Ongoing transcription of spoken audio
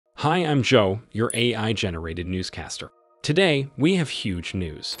Hi, I'm Joe, your AI-generated newscaster. Today, we have huge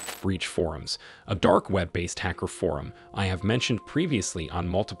news. Breach Forums, a dark web-based hacker forum I have mentioned previously on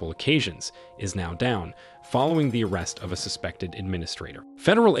multiple occasions, is now down, following the arrest of a suspected administrator.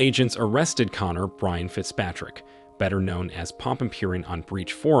 Federal agents arrested Connor Brian Fitzpatrick, better known as Pompieren on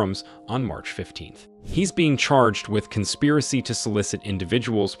Breach Forums, on March 15th. He's being charged with conspiracy to solicit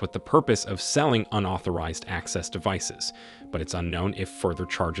individuals with the purpose of selling unauthorized access devices, but it's unknown if further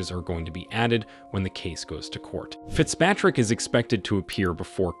charges are going to be added when the case goes to court. Fitzpatrick is expected to appear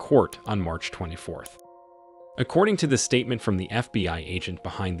before court on March 24th. According to the statement from the FBI agent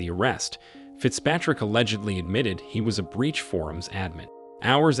behind the arrest, Fitzpatrick allegedly admitted he was a Breach Forums admin.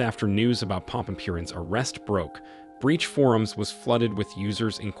 Hours after news about Pompieren's arrest broke, Breach Forums was flooded with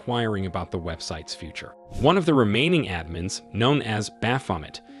users inquiring about the website's future. One of the remaining admins, known as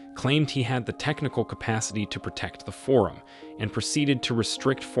Baphomet, claimed he had the technical capacity to protect the forum and proceeded to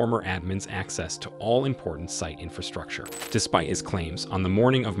restrict former admins' access to all important site infrastructure. Despite his claims, on the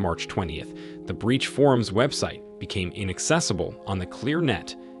morning of March 20th, the Breach Forums website became inaccessible on the clear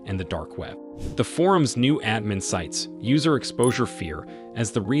net and the dark web. The forum's new admin cites user exposure fear as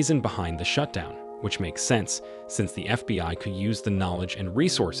the reason behind the shutdown, which makes sense since the FBI could use the knowledge and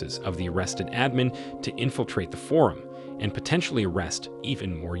resources of the arrested admin to infiltrate the forum and potentially arrest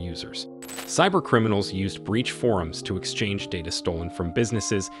even more users. Cybercriminals used Breach Forums to exchange data stolen from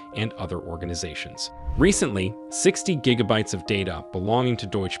businesses and other organizations. Recently, 60 gigabytes of data belonging to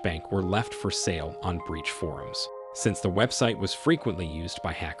Deutsche Bank were left for sale on Breach Forums, since the website was frequently used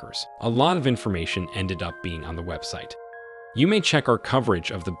by hackers. A lot of information ended up being on the website. You may check our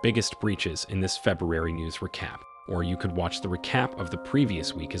coverage of the biggest breaches in this February news recap, or you could watch the recap of the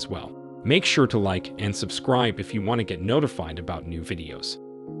previous week as well. Make sure to like and subscribe if you want to get notified about new videos.